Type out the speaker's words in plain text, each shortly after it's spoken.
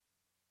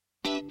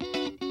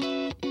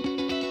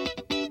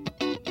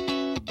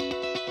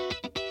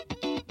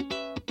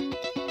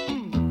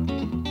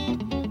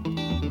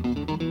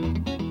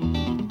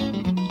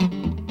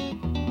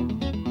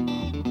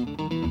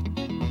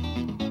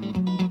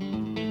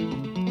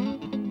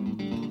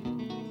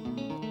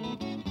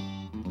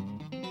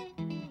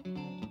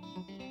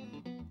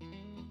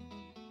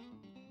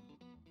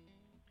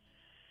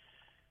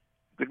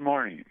Good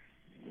morning.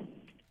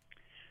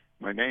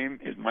 My name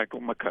is Michael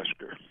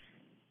McCusker.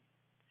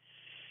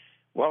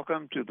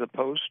 Welcome to the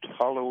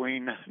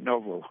post-Halloween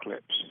Novo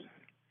clips.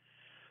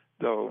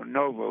 Though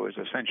Novo is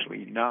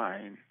essentially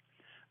 9,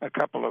 a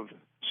couple of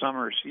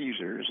summer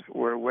Caesars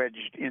were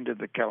wedged into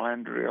the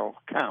calendrial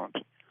count,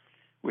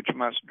 which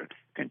must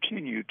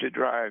continue to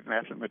drive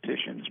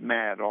mathematicians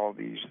mad all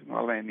these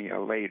millennia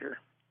later.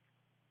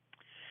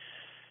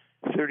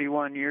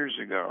 31 years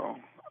ago,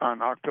 on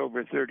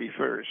October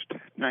 31st,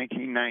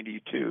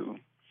 1992,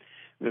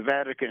 the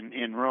Vatican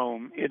in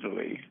Rome,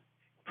 Italy,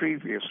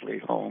 previously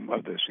home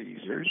of the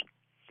Caesars,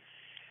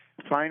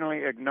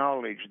 finally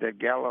acknowledged that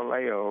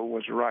Galileo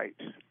was right.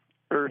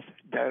 Earth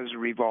does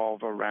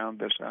revolve around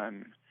the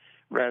sun,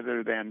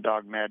 rather than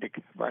dogmatic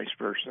vice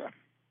versa.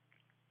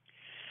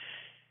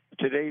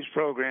 Today's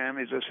program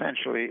is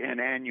essentially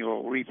an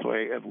annual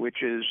replay of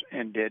witches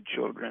and dead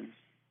children.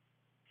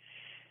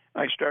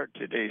 I start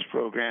today's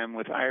program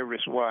with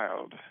Iris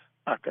Wilde,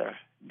 aka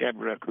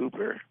Deborah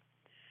Cooper,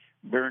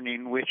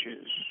 Burning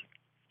Witches,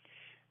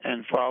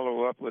 and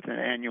follow up with an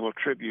annual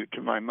tribute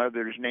to my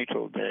mother's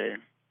natal day,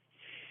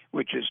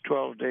 which is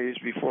 12 days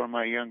before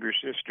my younger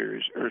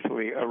sister's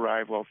earthly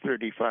arrival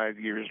 35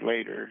 years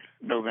later,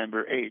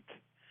 November 8th,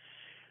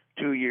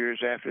 2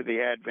 years after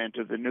the advent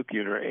of the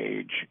nuclear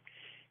age,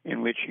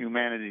 in which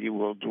humanity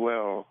will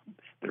dwell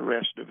the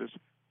rest of its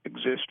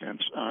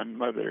existence on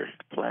Mother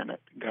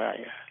Planet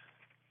Gaia.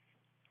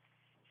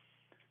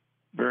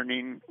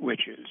 Burning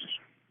Witches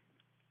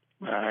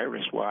by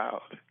Iris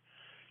Wilde,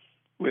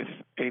 with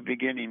a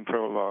beginning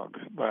prologue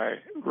by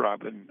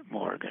Robin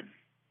Morgan.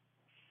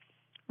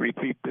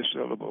 Repeat the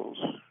syllables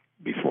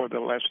before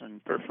the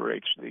lesson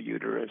perforates the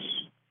uterus.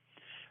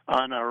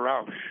 Anna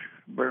Rausch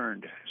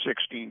burned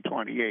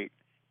 1628,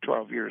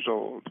 12 years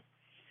old.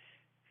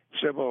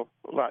 Sybil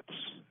Lutz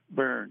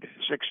burned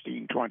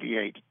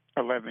 1628,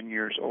 11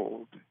 years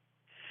old.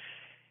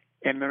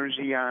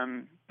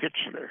 Emerzian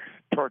Pichler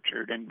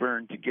tortured and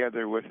burned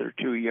together with her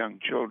 2 young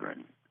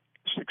children,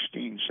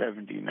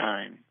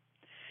 1679.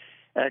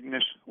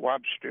 Agnes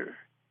Webster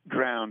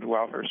drowned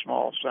while her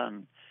small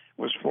son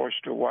was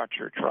forced to watch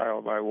her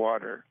trial by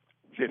water,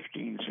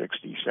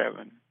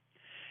 1567.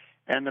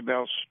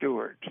 Annabelle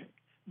Stewart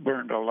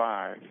burned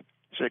alive,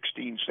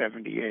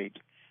 1678,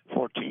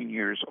 14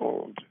 years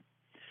old.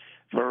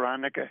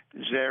 Veronica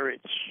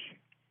Zeritz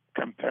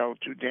compelled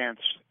to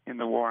dance in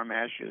the warm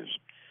ashes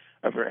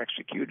of her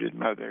executed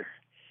mother,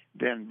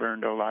 then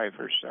burned alive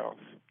herself,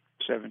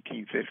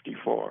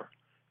 1754,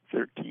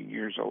 13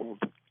 years old.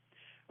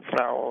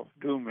 Frau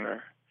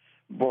Dumler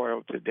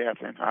boiled to death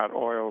in hot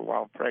oil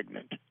while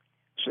pregnant,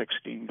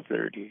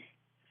 1630.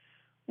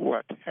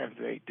 What have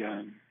they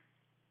done?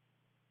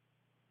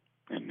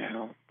 And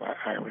now by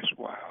Iris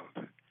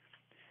Wilde,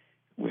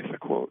 with a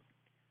quote,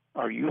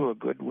 "Are you a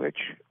good witch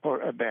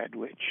or a bad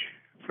witch?"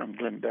 from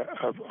Glinda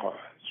of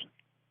Oz.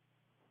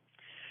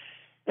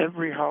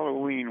 Every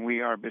Halloween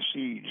we are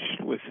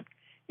besieged with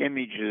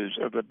images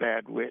of the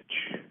bad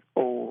witch,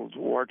 old,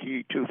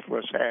 warty,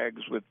 toothless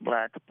hags with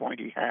black,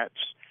 pointy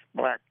hats,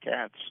 black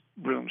cats,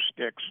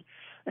 broomsticks,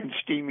 and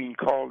steaming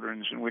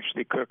cauldrons in which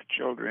they cook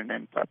children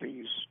and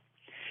puppies.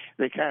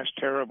 They cast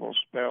terrible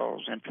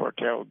spells and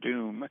foretell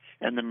doom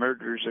and the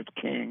murders of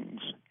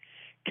kings.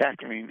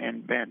 Cackling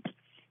and bent,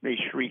 they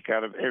shriek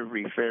out of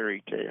every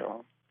fairy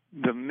tale.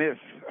 The myth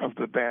of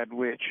the bad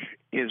witch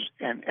is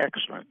an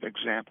excellent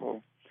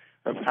example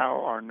of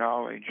how our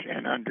knowledge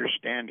and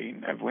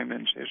understanding of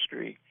women's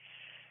history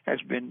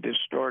has been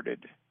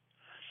distorted.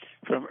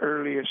 From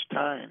earliest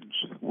times,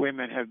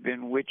 women have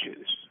been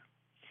witches.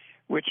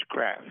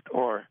 Witchcraft,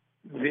 or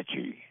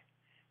Vichy,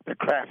 the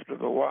craft of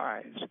the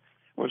wise,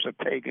 was a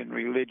pagan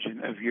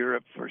religion of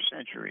Europe for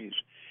centuries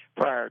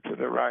prior to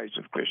the rise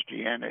of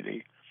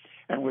Christianity,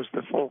 and was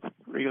the folk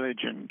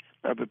religion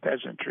of the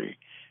peasantry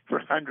for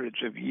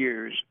hundreds of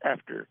years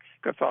after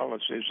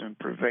Catholicism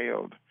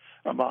prevailed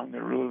among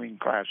the ruling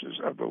classes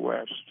of the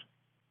West.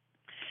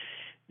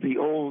 The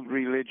old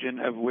religion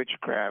of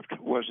witchcraft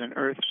was an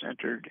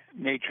earth-centered,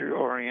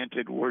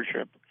 nature-oriented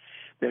worship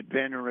that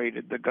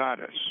venerated the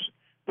goddess,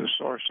 the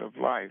source of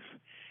life,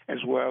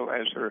 as well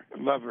as her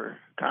lover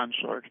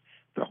consort,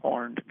 the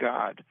horned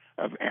god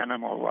of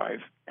animal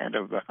life and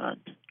of the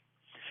hunt.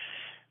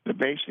 The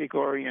basic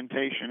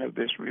orientation of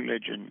this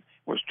religion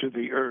was to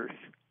the earth,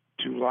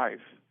 to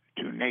life,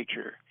 to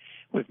nature,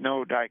 with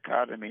no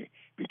dichotomy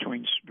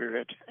between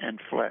spirit and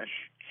flesh,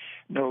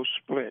 no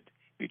split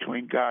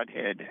between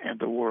Godhead and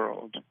the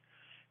world.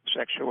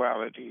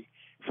 Sexuality,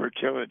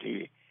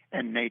 fertility,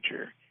 and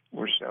nature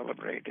were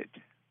celebrated.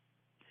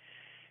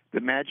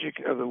 The magic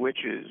of the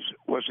witches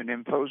was an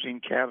imposing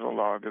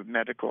catalog of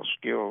medical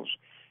skills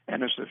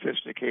and a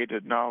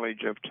sophisticated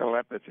knowledge of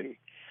telepathy,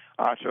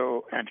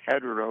 auto and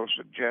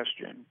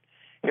heterosuggestion,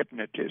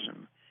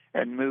 hypnotism,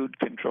 and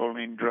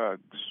mood-controlling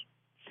drugs.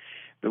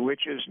 The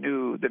witches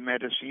knew the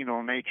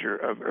medicinal nature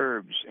of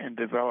herbs and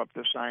developed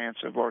the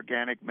science of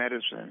organic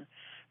medicine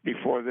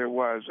before there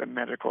was a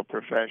medical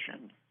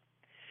profession.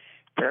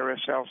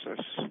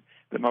 Paracelsus,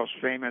 the most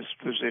famous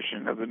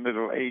physician of the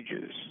Middle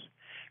Ages,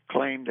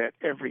 claimed that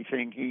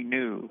everything he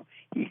knew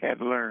he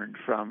had learned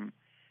from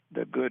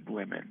the good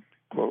women,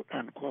 quote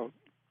unquote.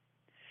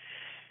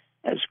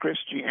 As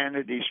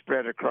Christianity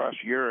spread across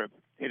Europe,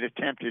 it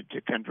attempted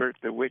to convert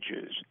the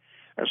witches,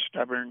 a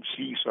stubborn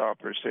seesaw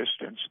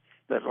persistence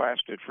that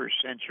lasted for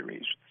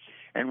centuries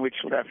and which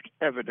left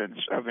evidence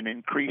of an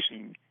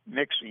increasing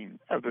mixing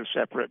of the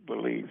separate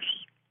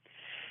beliefs.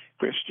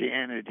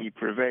 Christianity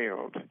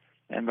prevailed,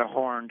 and the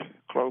horned,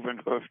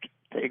 cloven-hoofed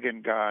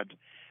pagan god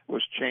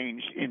was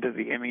changed into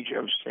the image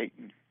of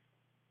Satan.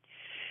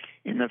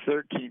 In the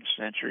 13th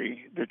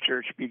century, the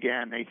church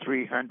began a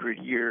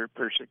 300-year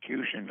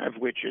persecution of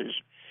witches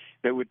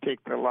that would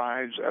take the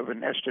lives of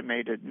an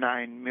estimated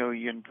 9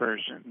 million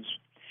persons,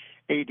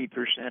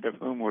 80% of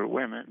whom were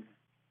women.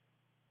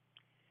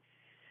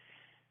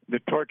 The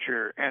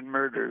torture and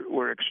murder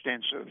were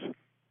extensive.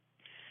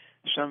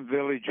 Some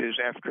villages,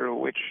 after a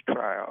witch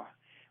trial,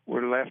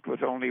 were left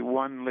with only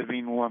one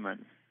living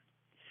woman.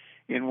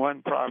 In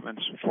one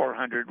province,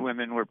 400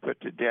 women were put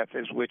to death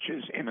as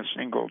witches in a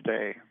single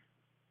day.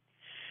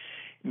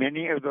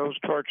 Many of those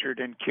tortured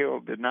and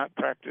killed did not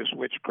practice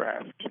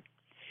witchcraft.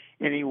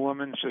 Any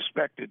woman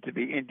suspected to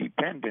be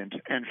independent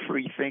and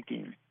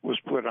free-thinking was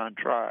put on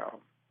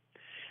trial.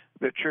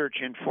 The church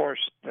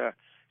enforced the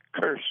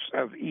curse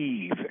of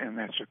Eve, and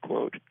that's a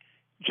quote,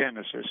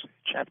 Genesis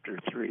chapter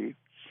 3,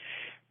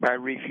 by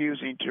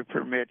refusing to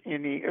permit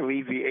any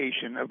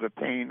alleviation of the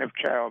pain of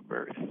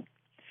childbirth.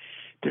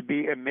 To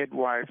be a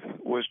midwife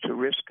was to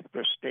risk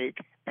the stake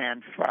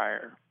and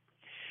fire.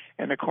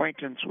 An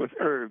acquaintance with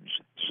herbs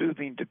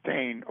soothing to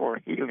pain or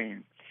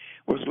healing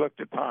was looked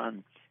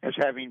upon as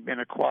having been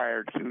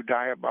acquired through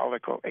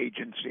diabolical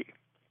agency.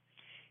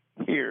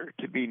 Here,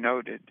 to be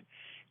noted,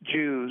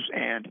 Jews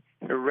and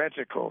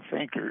heretical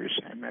thinkers,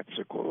 and that's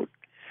a quote,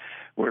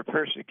 were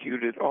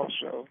persecuted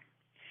also.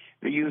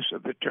 The use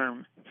of the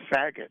term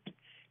faggot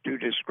to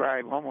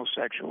describe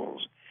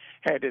homosexuals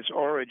had its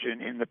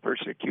origin in the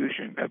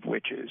persecution of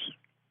witches.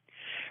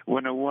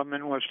 When a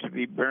woman was to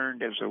be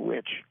burned as a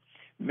witch,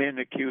 men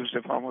accused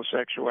of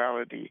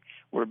homosexuality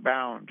were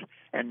bound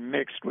and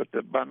mixed with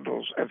the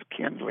bundles of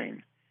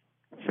kindling,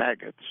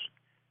 faggots,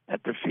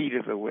 at the feet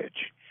of the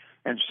witch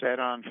and set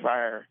on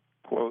fire,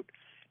 quote,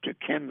 to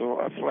kindle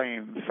a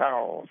flame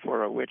foul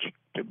for a witch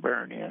to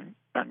burn in,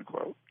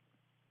 unquote.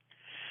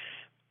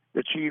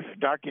 The chief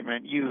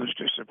document used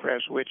to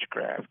suppress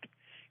witchcraft,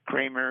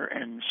 Kramer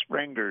and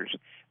Sprenger's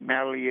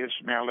Malleus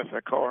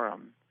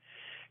Maleficarum,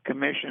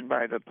 commissioned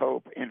by the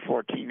Pope in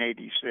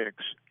 1486,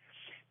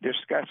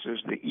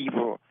 discusses the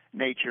evil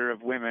nature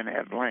of women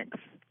at length.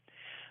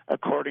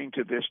 According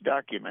to this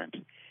document,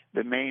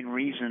 the main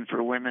reason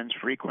for women's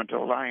frequent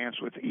alliance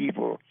with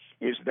evil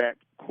is that,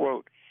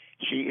 quote,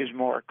 she is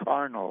more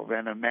carnal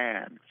than a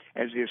man,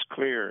 as is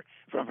clear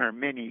from her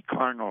many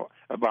carnal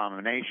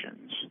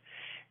abominations.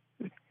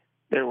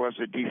 There was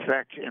a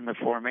defect in the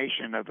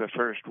formation of the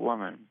first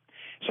woman,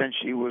 since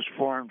she was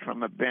formed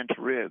from a bent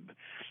rib,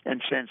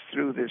 and since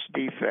through this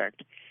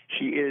defect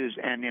she is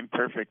an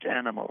imperfect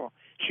animal,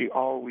 she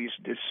always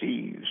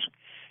deceives.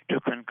 To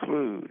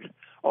conclude,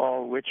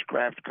 all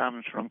witchcraft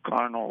comes from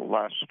carnal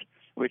lust,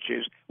 which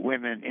is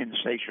women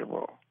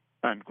insatiable,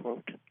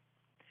 unquote.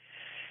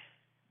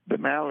 The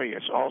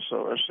Malleus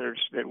also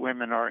asserts that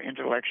women are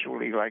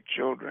intellectually like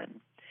children,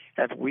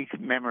 have weak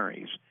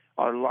memories,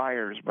 are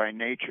liars by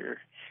nature,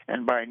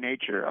 and by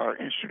nature are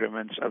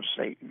instruments of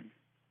Satan.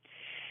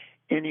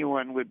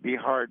 Anyone would be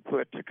hard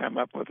put to come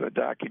up with a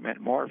document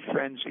more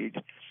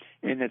frenzied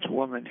in its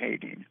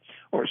woman-hating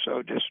or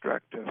so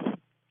destructive.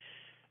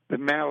 The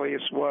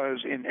Malleus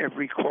was in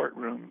every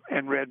courtroom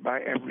and read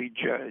by every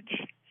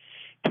judge.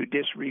 To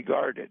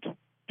disregard it,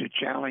 to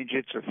challenge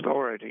its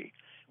authority,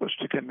 was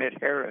to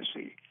commit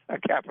heresy, a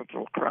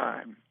capital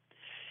crime.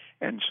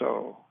 And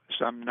so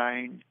some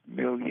 9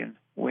 million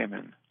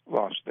women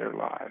lost their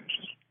lives.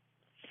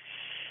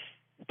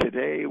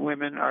 Today,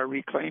 women are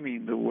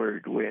reclaiming the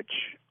word witch,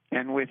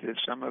 and with it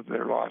some of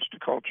their lost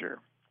culture.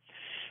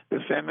 The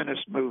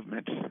feminist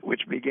movement,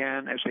 which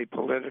began as a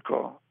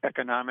political,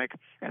 economic,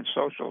 and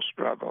social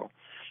struggle,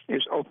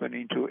 is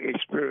opening to a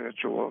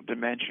spiritual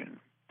dimension.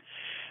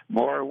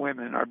 More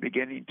women are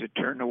beginning to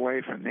turn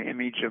away from the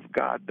image of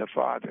God the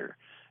Father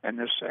and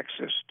the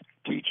sexist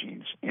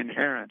teachings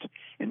inherent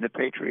in the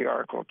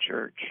patriarchal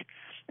church,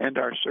 and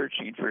are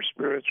searching for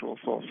spiritual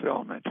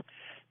fulfillment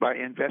by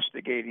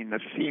investigating the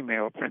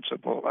female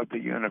principle of the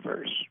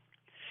universe.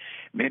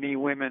 Many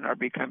women are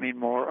becoming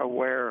more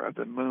aware of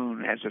the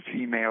moon as a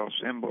female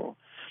symbol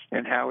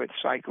and how its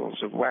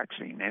cycles of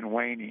waxing and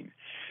waning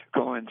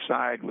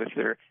coincide with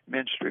their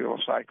menstrual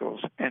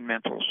cycles and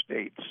mental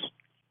states.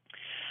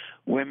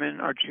 Women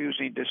are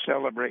choosing to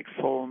celebrate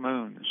full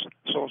moons,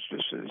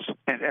 solstices,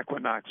 and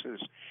equinoxes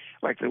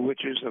like the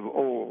witches of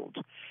old,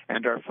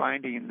 and are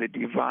finding the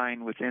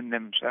divine within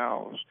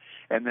themselves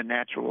and the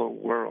natural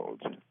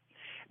world.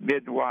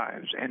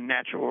 Midwives and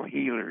natural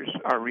healers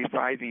are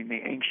reviving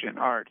the ancient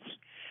arts,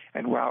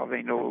 and while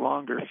they no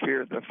longer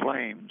fear the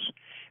flames,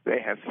 they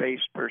have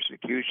faced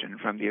persecution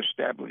from the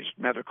established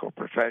medical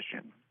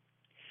profession.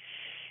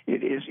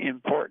 It is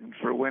important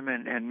for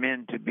women and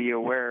men to be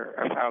aware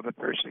of how the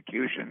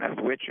persecution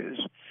of witches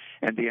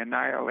and the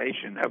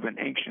annihilation of an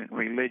ancient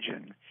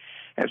religion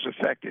has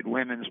affected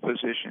women's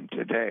position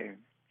today.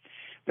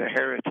 The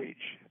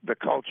heritage, the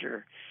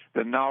culture,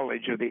 the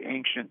knowledge of the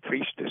ancient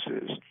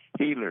priestesses,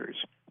 healers,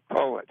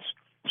 poets,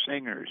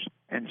 singers,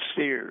 and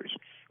seers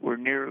were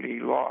nearly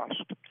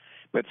lost,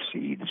 but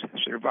seeds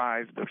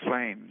survived the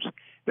flames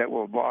that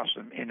will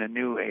blossom in a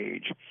new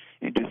age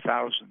into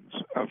thousands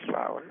of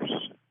flowers.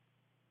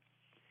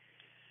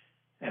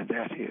 And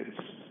that is,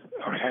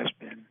 or has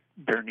been,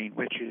 Burning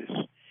Witches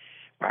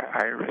by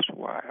Iris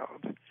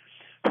Wilde,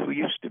 who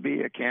used to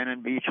be a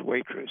Cannon Beach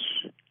waitress.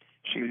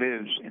 She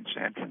lives in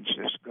San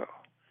Francisco.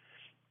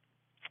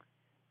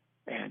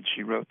 And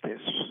she wrote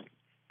this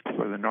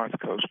for the North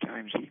Coast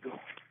Times-Eagle.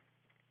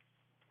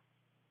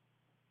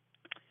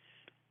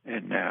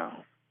 And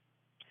now,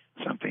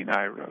 something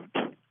I wrote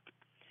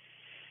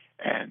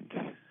and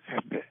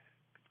have been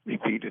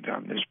repeated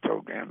on this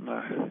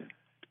program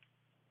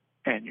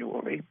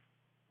annually.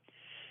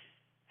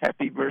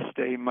 Happy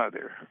birthday,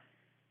 Mother.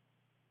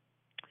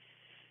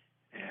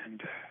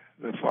 And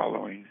the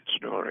following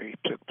story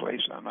took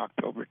place on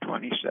October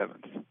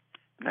 27th,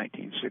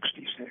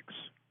 1966.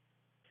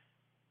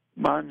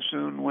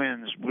 Monsoon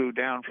winds blew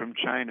down from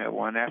China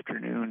one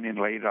afternoon in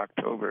late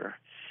October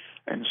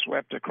and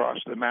swept across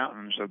the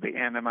mountains of the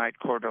Annamite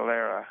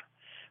Cordillera,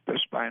 the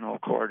spinal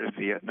cord of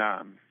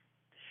Vietnam.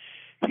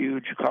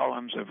 Huge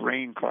columns of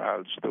rain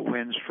clouds the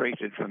winds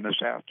freighted from the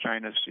South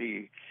China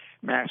Sea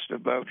massed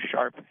above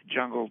sharp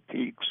jungle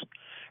peaks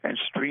and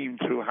streamed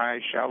through high,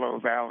 shallow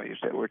valleys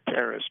that were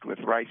terraced with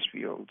rice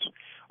fields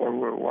or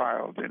were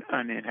wild and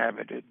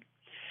uninhabited.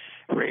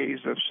 Rays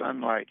of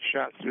sunlight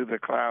shot through the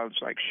clouds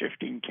like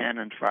shifting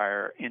cannon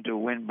fire into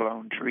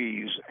wind-blown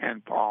trees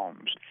and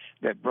palms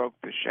that broke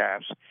the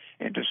shafts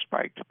into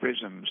spiked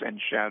prisms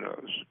and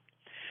shadows.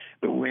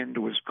 The wind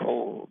was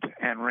cold,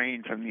 and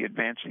rain from the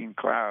advancing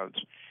clouds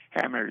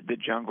hammered the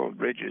jungled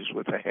ridges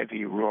with a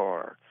heavy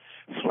roar,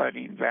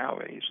 flooding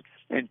valleys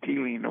and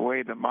peeling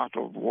away the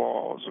mottled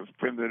walls of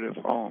primitive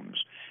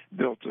homes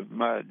built of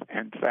mud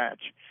and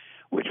thatch,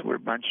 which were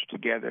bunched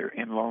together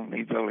in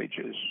lonely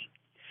villages.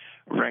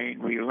 Rain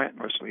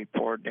relentlessly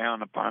poured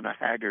down upon a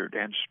haggard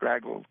and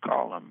straggled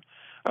column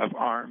of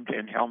armed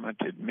and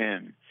helmeted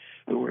men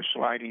who were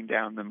sliding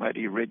down the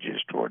muddy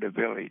ridges toward a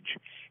village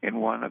in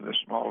one of the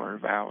smaller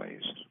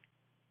valleys.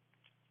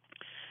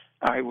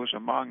 I was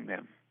among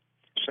them,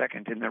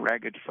 second in the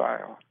ragged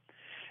file,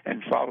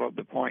 and followed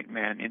the point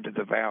man into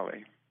the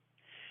valley.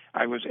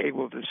 I was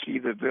able to see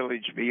the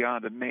village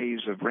beyond a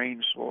maze of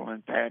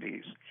rain-swollen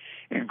paddies,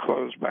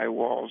 enclosed by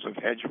walls of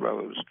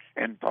hedgerows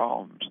and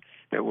palms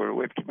that were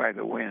whipped by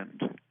the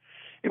wind.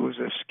 It was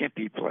a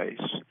skimpy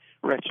place,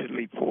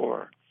 wretchedly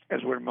poor,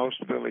 as were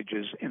most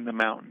villages in the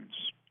mountains.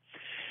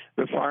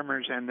 The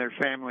farmers and their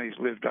families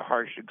lived a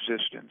harsh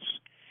existence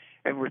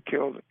and were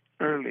killed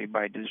early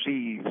by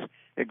disease,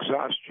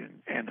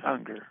 exhaustion, and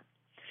hunger.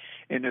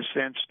 In a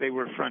sense, they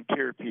were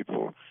frontier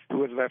people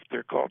who had left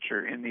their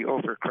culture in the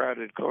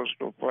overcrowded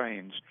coastal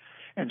plains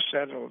and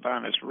settled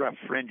on its rough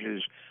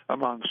fringes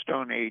among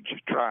Stone Age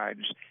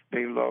tribes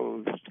they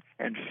loathed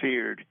and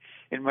feared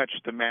in much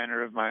the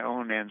manner of my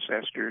own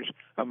ancestors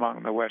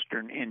among the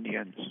Western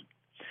Indians.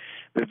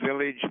 The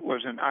village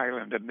was an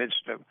island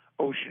amidst an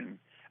ocean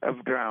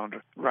of drowned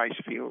rice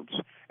fields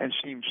and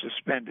seemed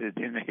suspended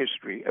in the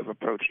history of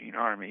approaching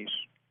armies.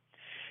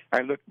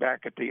 I looked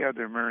back at the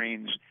other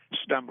Marines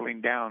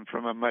stumbling down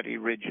from the muddy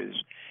ridges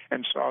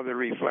and saw the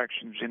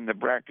reflections in the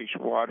brackish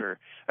water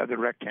of the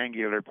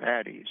rectangular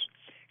paddies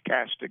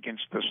cast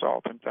against the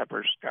salt and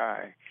pepper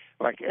sky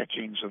like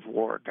etchings of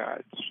war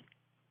gods.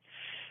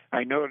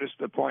 I noticed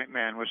the point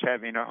man was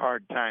having a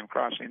hard time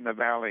crossing the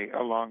valley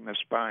along the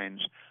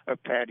spines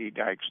of paddy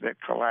dikes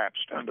that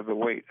collapsed under the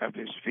weight of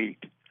his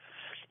feet.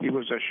 He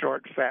was a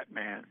short, fat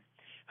man,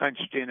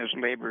 hunched in his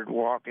labored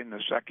walk in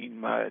the sucking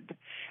mud,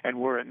 and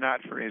were it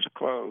not for his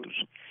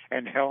clothes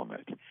and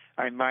helmet,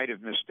 I might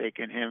have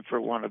mistaken him for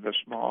one of the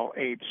small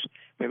apes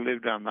that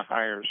lived on the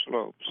higher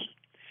slopes.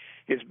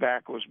 His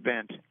back was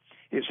bent.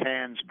 His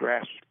hands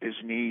grasped his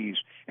knees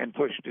and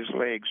pushed his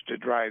legs to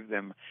drive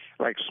them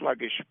like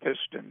sluggish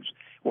pistons,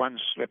 one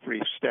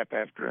slippery step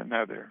after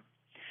another.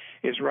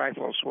 His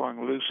rifle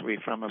swung loosely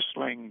from a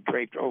sling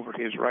draped over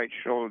his right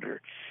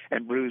shoulder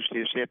and bruised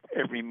his hip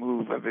every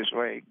move of his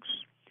legs.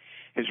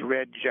 His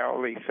red,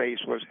 jowly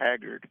face was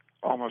haggard,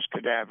 almost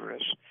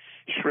cadaverous,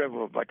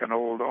 shriveled like an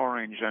old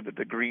orange under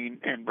the green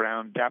and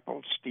brown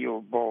dappled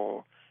steel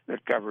bowl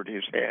that covered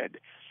his head,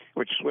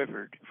 which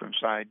swivered from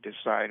side to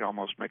side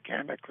almost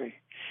mechanically.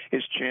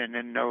 His chin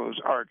and nose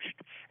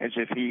arched as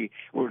if he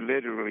were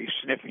literally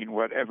sniffing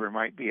whatever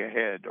might be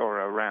ahead or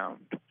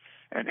around.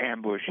 An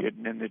ambush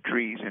hidden in the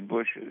trees and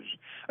bushes,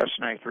 a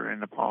sniper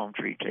in a palm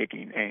tree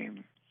taking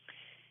aim.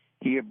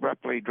 He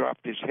abruptly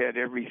dropped his head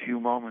every few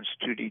moments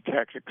to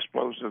detect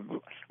explosive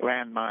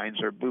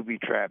landmines or booby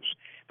traps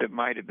that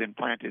might have been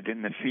planted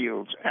in the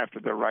fields after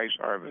the rice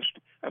harvest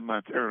a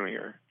month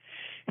earlier.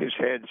 His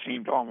head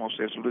seemed almost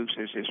as loose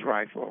as his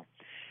rifle,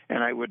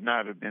 and I would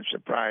not have been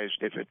surprised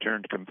if it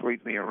turned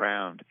completely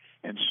around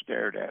and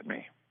stared at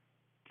me.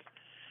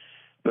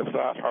 The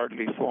thought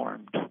hardly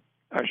formed.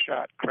 A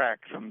shot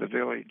cracked from the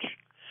village.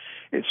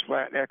 Its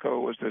flat echo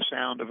was the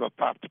sound of a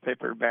popped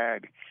paper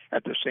bag.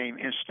 At the same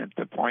instant,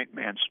 the point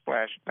man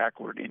splashed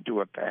backward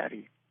into a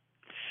paddy.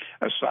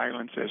 A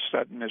silence as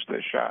sudden as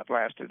the shot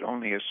lasted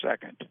only a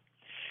second.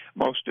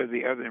 Most of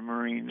the other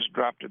Marines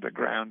dropped to the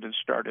ground and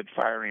started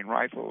firing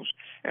rifles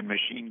and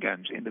machine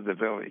guns into the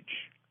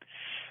village.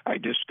 I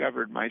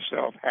discovered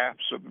myself half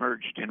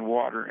submerged in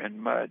water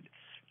and mud,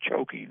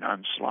 choking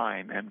on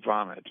slime and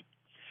vomit.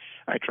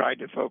 I tried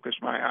to focus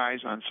my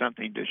eyes on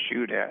something to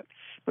shoot at,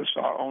 but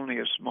saw only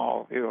a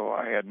small hill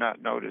I had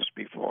not noticed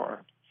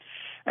before.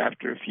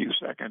 After a few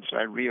seconds,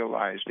 I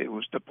realized it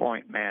was the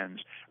point man's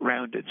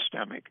rounded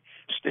stomach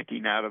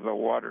sticking out of the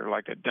water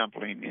like a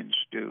dumpling in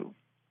stew.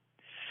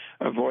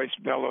 A voice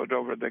bellowed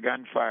over the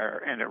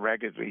gunfire, and it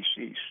raggedly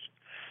ceased.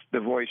 The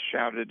voice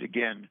shouted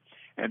again,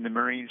 and the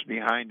Marines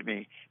behind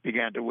me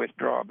began to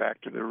withdraw back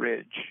to the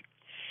ridge.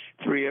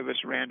 3 of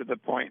us ran to the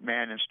point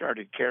man and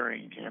started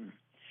carrying him.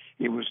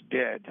 He was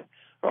dead,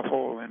 a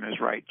hole in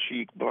his right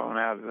cheek blown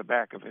out of the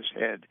back of his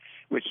head,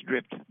 which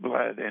dripped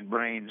blood and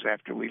brains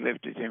after we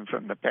lifted him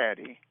from the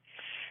paddy.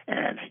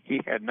 And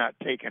he had not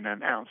taken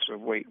an ounce of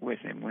weight with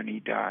him when he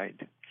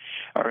died.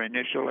 Our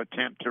initial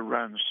attempt to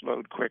run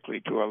slowed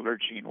quickly to a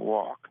lurching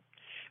walk.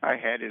 I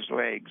had his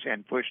legs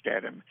and pushed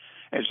at him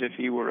as if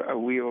he were a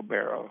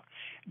wheelbarrow,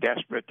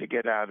 desperate to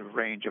get out of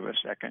range of a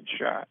second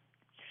shot.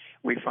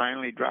 We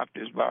finally dropped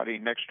his body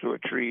next to a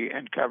tree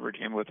and covered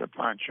him with a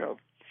poncho.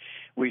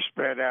 We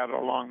spread out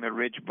along the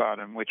ridge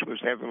bottom, which was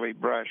heavily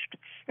brushed,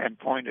 and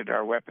pointed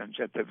our weapons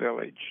at the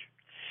village.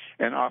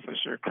 An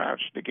officer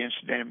crouched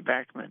against an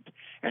embankment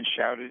and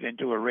shouted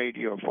into a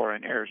radio for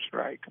an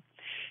airstrike.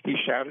 He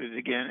shouted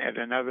again at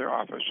another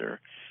officer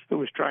who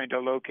was trying to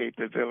locate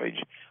the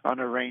village on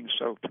a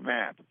rain-soaked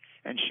map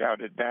and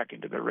shouted back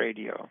into the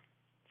radio.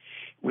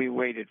 We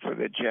waited for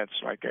the jets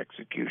like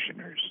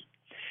executioners.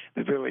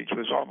 The village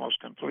was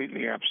almost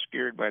completely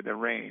obscured by the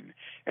rain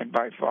and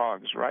by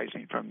fogs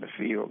rising from the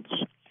fields.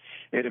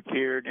 It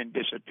appeared and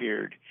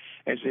disappeared,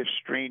 as if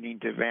straining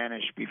to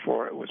vanish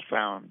before it was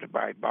found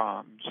by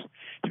bombs,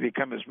 to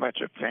become as much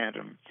a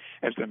phantom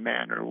as the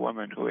man or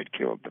woman who had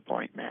killed the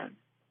point man.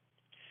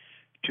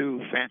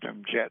 2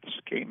 phantom jets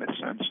came at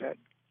sunset.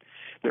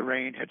 The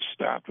rain had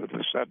stopped with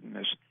the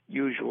suddenness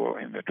usual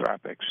in the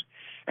tropics,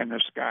 and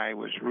the sky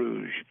was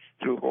rouge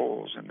through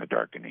holes in the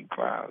darkening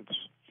clouds.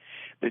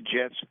 The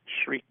jets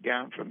shrieked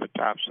down from the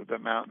tops of the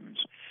mountains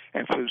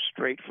and flew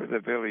straight for the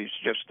village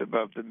just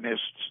above the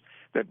mists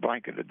that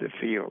blanketed the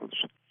fields.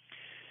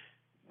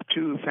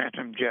 2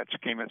 phantom jets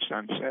came at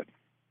sunset.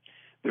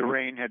 The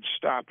rain had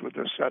stopped with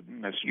the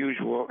suddenness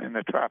usual in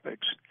the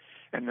tropics,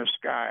 and the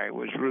sky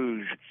was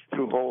rouge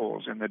through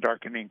holes in the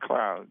darkening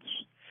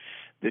clouds.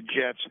 The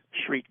jets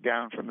shrieked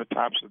down from the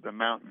tops of the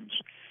mountains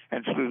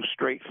and flew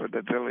straight for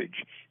the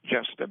village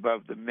just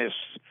above the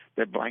mists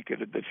that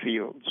blanketed the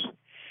fields.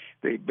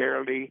 They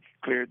barely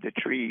cleared the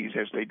trees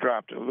as they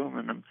dropped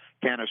aluminum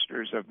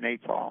canisters of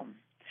napalm.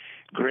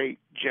 Great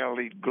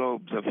jellied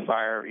globes of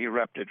fire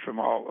erupted from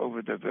all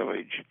over the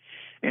village,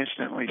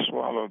 instantly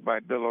swallowed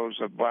by billows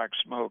of black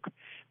smoke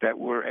that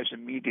were as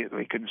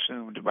immediately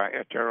consumed by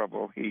a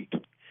terrible heat.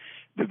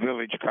 The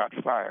village caught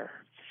fire.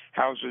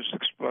 Houses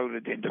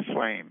exploded into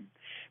flame.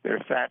 Their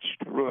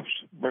thatched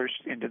roofs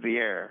burst into the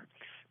air.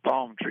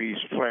 Palm trees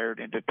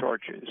flared into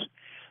torches.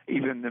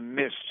 Even the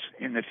mists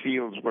in the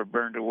fields were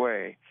burned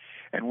away,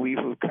 and we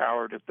who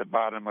cowered at the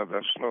bottom of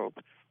the slope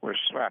were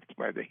slapped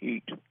by the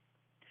heat.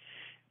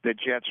 The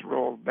jets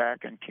rolled back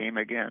and came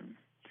again.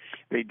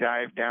 They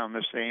dived down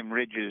the same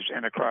ridges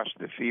and across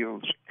the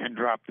fields and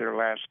dropped their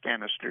last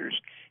canisters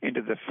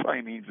into the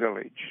flaming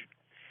village.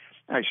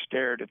 I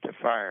stared at the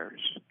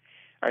fires.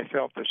 I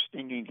felt the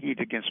stinging heat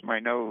against my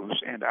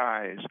nose and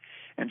eyes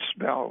and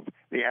smelled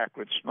the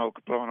acrid smoke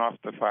blown off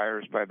the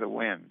fires by the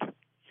wind.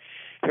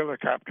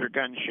 Helicopter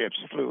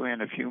gunships flew in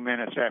a few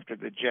minutes after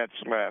the jets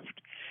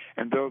left,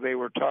 and though they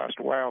were tossed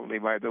wildly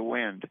by the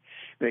wind,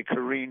 they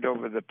careened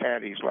over the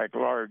paddies like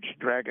large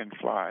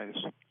dragonflies.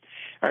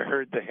 I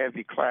heard the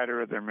heavy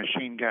clatter of their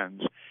machine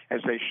guns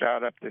as they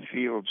shot up the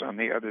fields on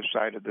the other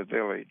side of the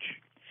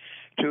village.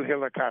 2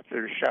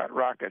 helicopters shot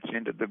rockets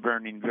into the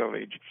burning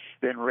village,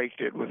 then raked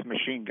it with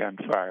machine gun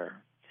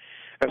fire.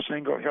 A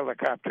single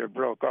helicopter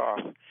broke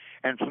off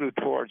and flew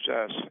towards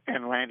us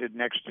and landed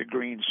next to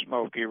green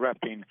smoke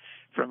erupting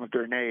from a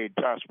grenade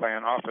tossed by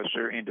an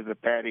officer into the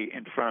paddy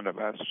in front of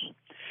us.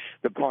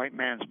 The point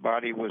man's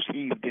body was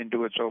heaved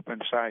into its open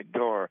side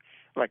door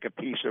like a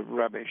piece of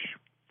rubbish.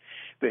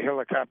 The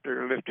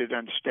helicopter lifted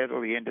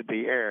unsteadily into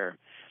the air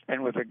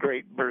and with a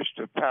great burst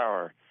of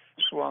power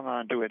swung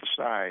onto its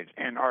side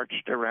and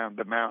arched around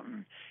the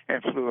mountain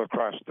and flew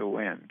across the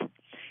wind.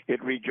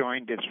 It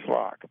rejoined its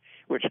flock,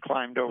 which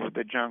climbed over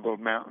the jungled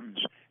mountains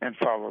and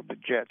followed the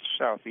jets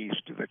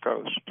southeast to the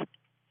coast.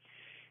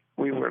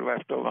 We were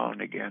left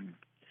alone again.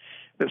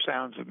 The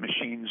sounds of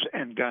machines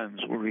and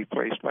guns were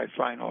replaced by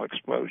final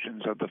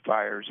explosions of the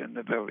fires in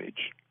the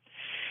village.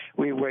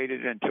 We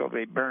waited until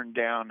they burned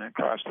down and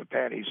crossed the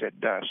paddies at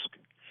dusk.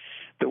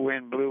 The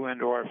wind blew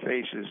into our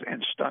faces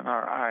and stung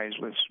our eyes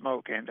with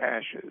smoke and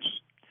ashes.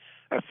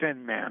 A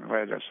thin man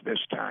led us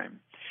this time.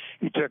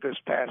 He took us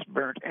past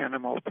burnt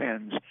animal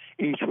pens,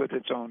 each with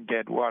its own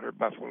dead water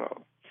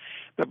buffalo.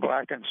 The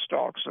blackened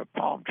stalks of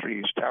palm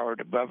trees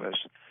towered above us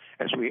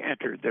as we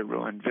entered the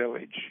ruined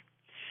village.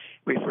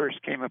 We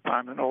first came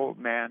upon an old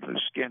man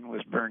whose skin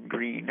was burned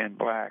green and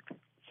black.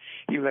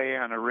 He lay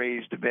on a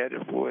raised bed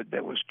of wood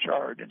that was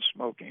charred and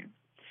smoking.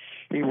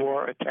 He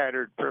wore a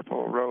tattered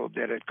purple robe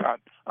that had caught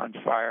on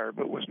fire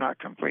but was not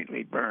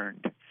completely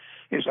burned.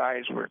 His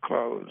eyes were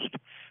closed.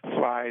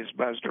 Flies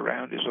buzzed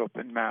around his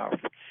open mouth.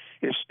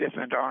 His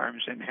stiffened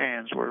arms and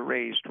hands were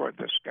raised toward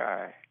the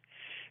sky.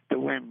 The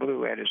wind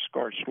blew at his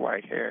scorched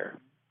white hair.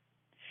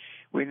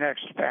 We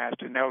next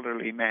passed an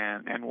elderly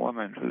man and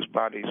woman whose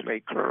bodies lay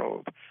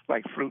curled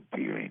like fruit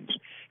peelings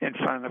in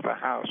front of a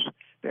house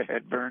that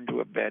had burned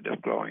to a bed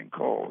of glowing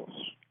coals.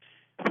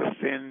 The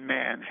thin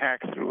man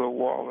hacked through a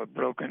wall of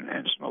broken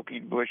and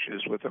smoking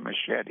bushes with a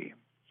machete.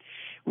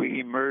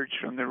 We emerged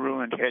from the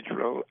ruined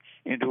hedgerow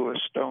into a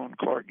stone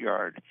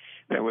courtyard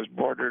that was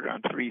bordered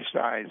on three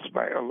sides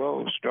by a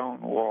low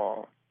stone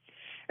wall.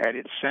 At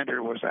its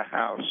center was a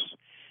house,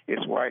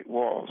 its white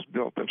walls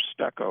built of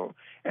stucco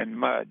and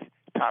mud,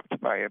 topped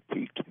by a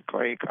peaked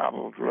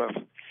clay-cobbled roof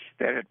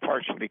that had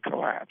partially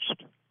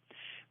collapsed.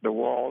 The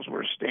walls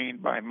were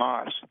stained by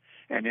moss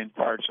and in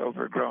parts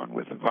overgrown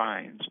with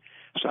vines,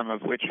 some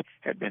of which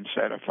had been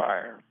set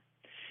afire.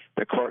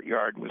 The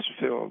courtyard was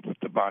filled with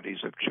the bodies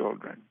of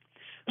children.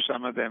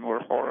 Some of them were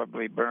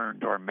horribly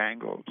burned or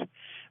mangled.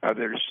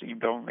 Others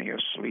seemed only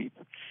asleep,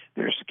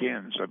 their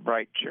skins a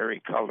bright cherry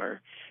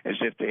color, as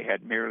if they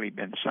had merely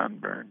been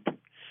sunburned.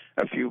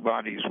 A few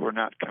bodies were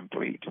not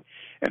complete,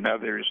 and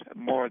others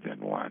more than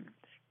one,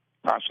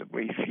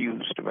 possibly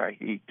fused by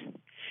heat.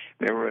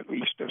 There were at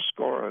least a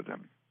score of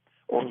them,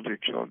 older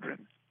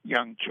children,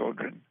 young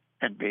children,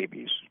 and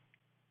babies.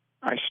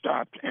 I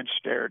stopped and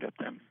stared at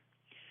them.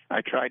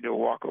 I tried to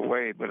walk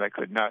away, but I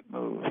could not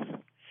move.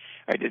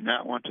 I did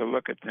not want to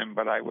look at them,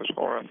 but I was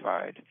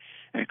horrified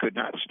and could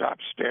not stop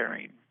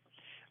staring.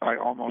 I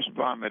almost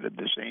vomited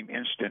the same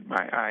instant,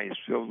 my eyes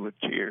filled with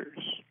tears.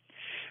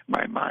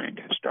 My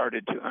mind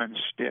started to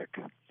unstick.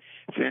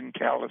 Thin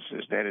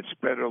calluses that had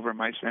spread over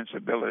my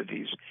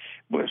sensibilities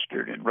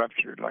blistered and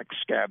ruptured like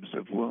scabs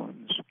of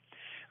wounds.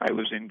 I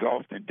was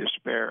engulfed in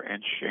despair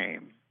and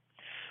shame.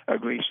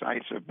 Ugly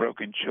sights of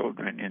broken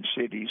children in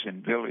cities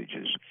and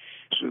villages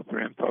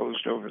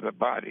superimposed over the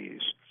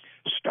bodies.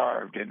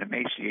 Starved and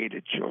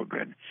emaciated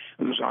children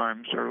whose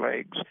arms or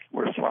legs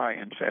were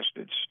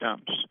fly-infested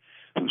stumps,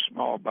 whose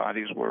small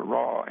bodies were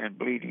raw and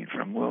bleeding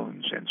from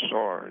wounds and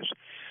sores,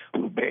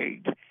 who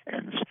begged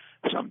and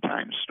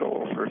sometimes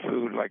stole for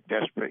food like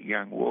desperate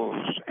young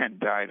wolves and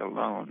died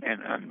alone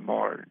and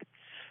unmoored,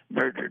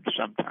 murdered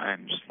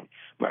sometimes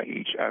by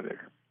each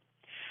other.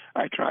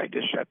 I tried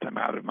to shut them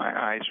out of my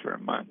eyes for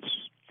months.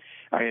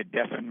 I had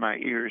deafened my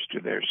ears to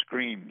their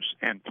screams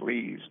and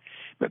pleas,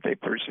 but they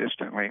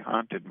persistently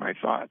haunted my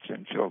thoughts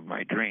and filled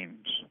my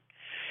dreams.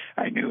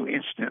 I knew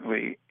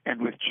instantly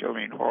and with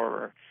chilling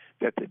horror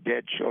that the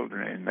dead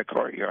children in the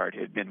courtyard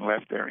had been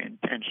left there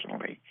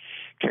intentionally,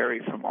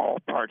 carried from all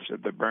parts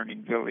of the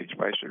burning village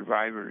by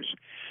survivors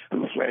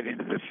who fled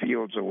into the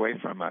fields away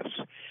from us,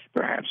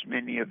 perhaps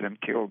many of them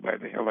killed by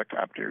the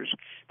helicopters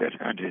that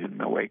hunted in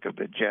the wake of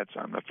the jets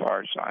on the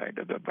far side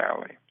of the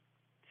valley.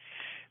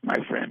 My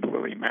friend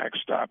Willie Mack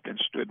stopped and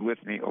stood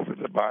with me over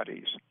the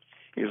bodies.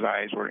 His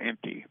eyes were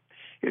empty,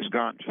 his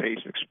gaunt face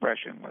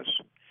expressionless.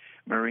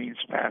 Marines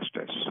passed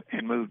us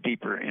and moved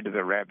deeper into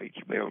the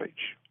ravaged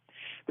village.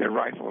 Their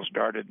rifles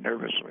darted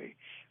nervously,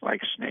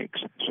 like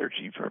snakes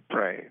searching for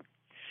prey.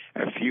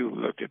 A few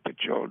looked at the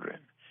children.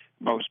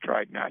 Most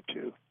tried not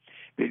to.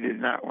 They did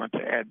not want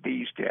to add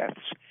these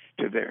deaths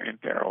to their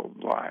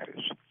imperiled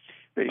lives.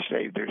 They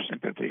saved their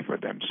sympathy for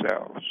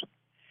themselves.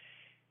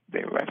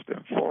 They left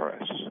them for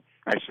us,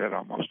 I said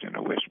almost in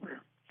a whisper.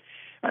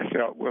 I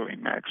felt Willie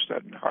Mack's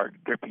sudden hard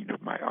gripping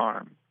of my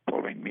arm,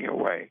 pulling me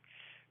away.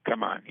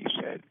 Come on, he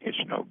said, it's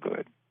no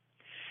good.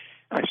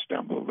 I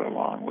stumbled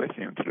along with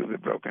him through the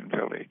broken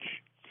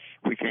village.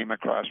 We came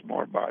across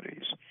more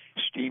bodies,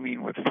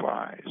 steaming with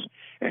flies,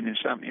 and in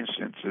some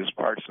instances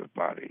parts of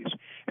bodies,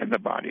 and the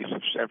bodies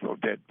of several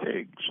dead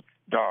pigs,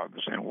 dogs,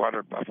 and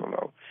water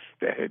buffalo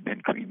that had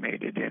been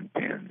cremated in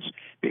pens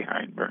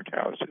behind burnt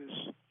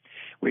houses.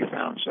 We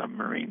found some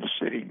Marines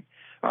sitting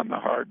on the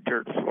hard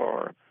dirt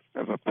floor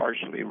of a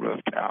partially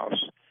roofed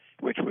house,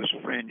 which was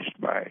fringed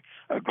by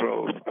a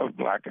grove of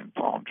blackened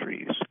palm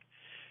trees.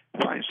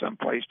 Find some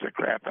place to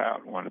crap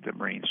out, one of the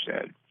Marines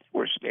said.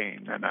 We're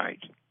staying the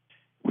night.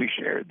 We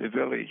shared the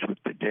village with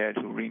the dead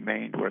who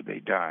remained where they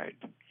died.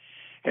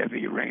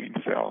 Heavy rain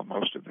fell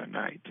most of the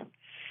night.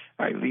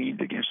 I leaned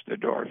against the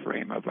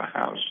doorframe of a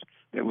house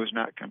that was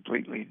not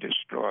completely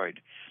destroyed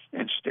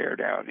and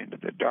stared out into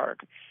the dark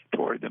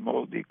toward the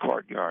moldy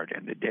courtyard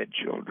and the dead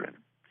children.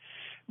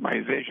 My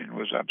vision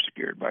was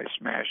obscured by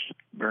smashed,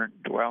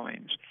 burnt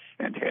dwellings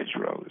and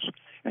hedgerows,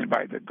 and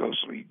by the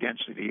ghostly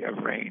density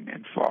of rain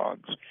and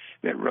fogs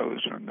that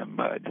rose from the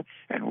mud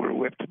and were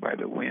whipped by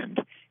the wind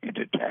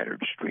into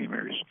tattered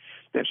streamers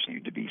that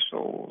seemed to be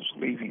souls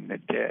leaving the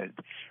dead,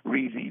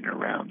 wreathing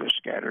around the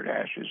scattered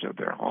ashes of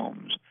their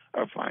homes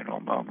a final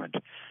moment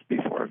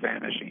before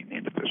vanishing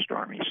into the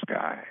stormy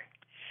sky.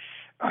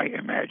 I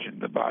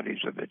imagined the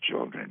bodies of the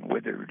children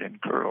withered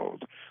and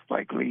curled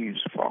like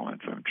leaves fallen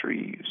from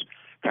trees,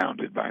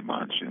 pounded by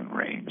monsoon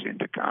rains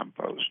into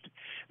compost,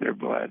 their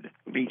blood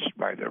leached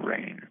by the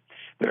rain,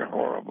 their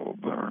horrible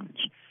burns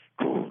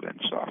cooled and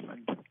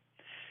softened.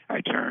 I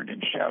turned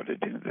and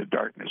shouted into the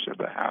darkness of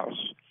the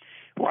house,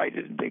 "Why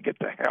didn't they get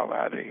the hell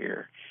out of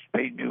here?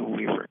 They knew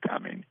we were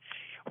coming.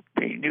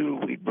 They knew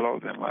we'd blow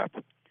them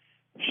up."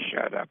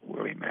 "Shut up,"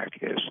 Willie Mack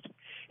hissed.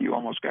 "You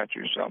almost got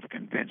yourself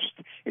convinced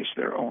it's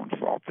their own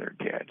fault they're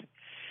dead.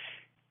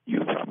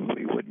 You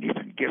probably wouldn't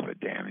even give a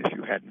damn if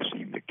you hadn't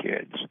seen the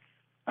kids."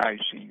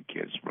 "I've seen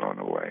kids blown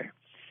away."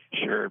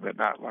 "Sure, but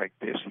not like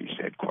this," he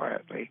said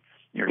quietly.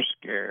 "You're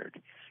scared.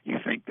 You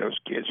think those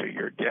kids are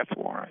your death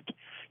warrant.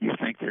 You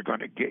think they're going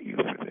to get you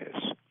for this.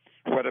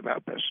 What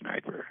about the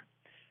sniper?"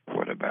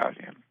 "What about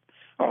him?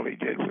 All he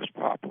did was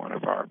pop one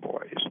of our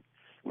boys.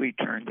 We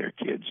turned their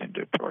kids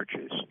into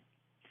torches."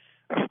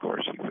 Of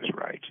course he was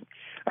right.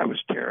 I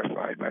was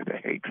terrified by the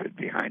hatred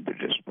behind the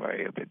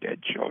display of the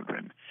dead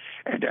children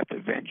and at the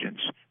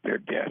vengeance their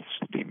deaths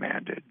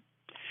demanded.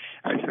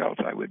 I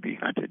felt I would be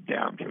hunted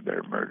down for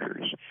their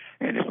murders,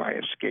 and if I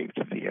escaped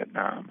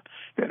Vietnam,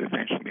 that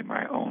eventually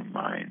my own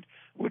mind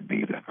would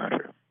be the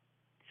hunter.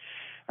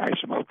 I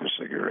smoked a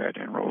cigarette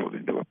and rolled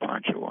into a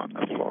poncho on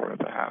the floor of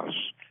the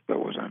house,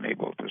 but was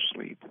unable to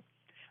sleep.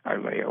 I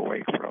lay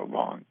awake for a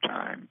long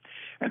time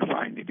and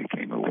finally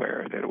became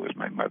aware that it was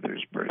my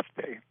mother's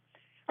birthday.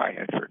 I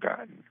had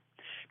forgotten.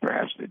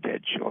 Perhaps the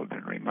dead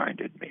children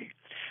reminded me.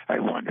 I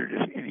wondered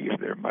if any of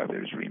their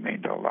mothers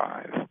remained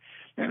alive,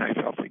 and I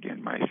felt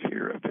again my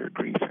fear of their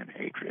grief and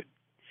hatred.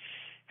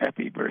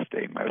 "Happy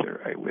birthday,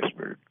 Mother," I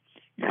whispered.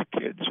 "Your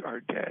kids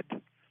are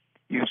dead."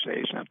 "You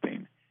say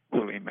something,"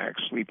 Willie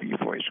Mack's sleepy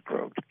voice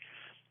croaked.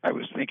 "I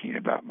was thinking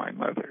about my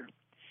mother.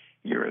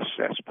 You're a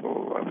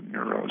cesspool of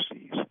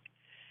neuroses.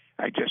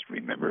 I just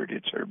remembered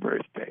it's her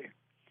birthday."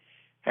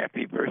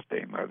 "Happy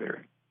birthday,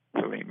 Mother,"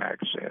 Willie Mack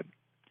said.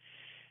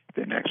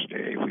 The next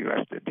day, we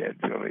left the dead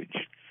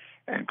village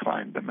and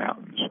climbed the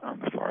mountains on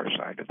the far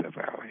side of the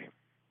valley.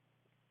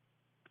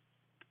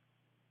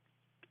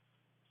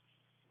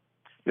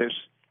 This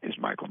is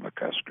Michael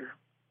McCusker.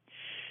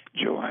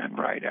 Joanne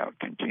Rideout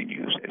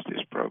continues as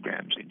this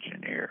program's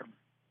engineer.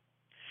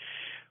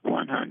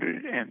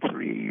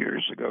 103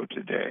 years ago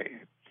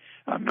today,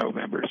 on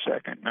November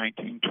 2nd,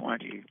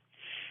 1920,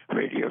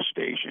 radio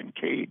station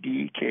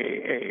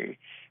KDKA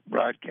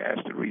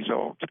broadcast the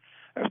result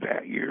of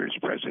that year's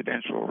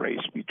presidential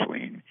race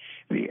between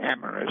the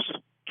amorous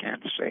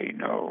Can't Say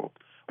No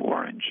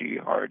Warren G.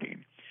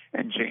 Harding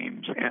and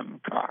James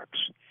M. Cox,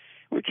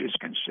 which is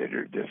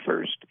considered the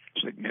first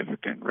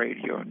significant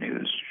radio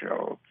news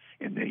show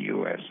in the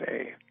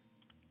USA.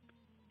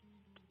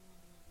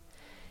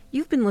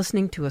 You've been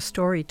listening to A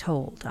Story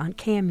Told on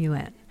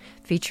KMUN,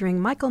 featuring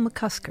Michael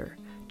McCusker,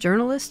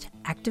 journalist,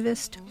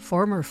 activist,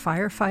 former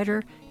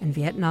firefighter, and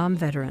Vietnam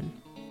veteran.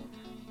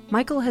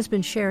 Michael has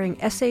been sharing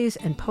essays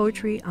and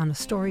poetry on A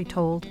Story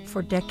Told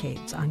for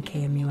decades on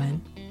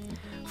KMUN.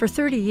 For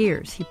 30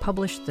 years, he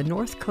published the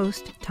North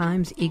Coast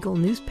Times-Eagle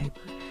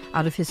newspaper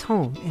out of his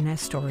home in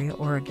Astoria,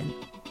 Oregon.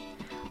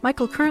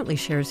 Michael currently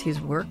shares his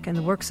work and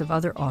the works of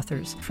other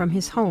authors from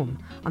his home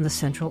on the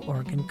Central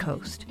Oregon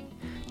coast.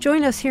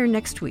 Join us here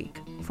next week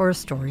for A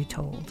Story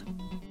Told.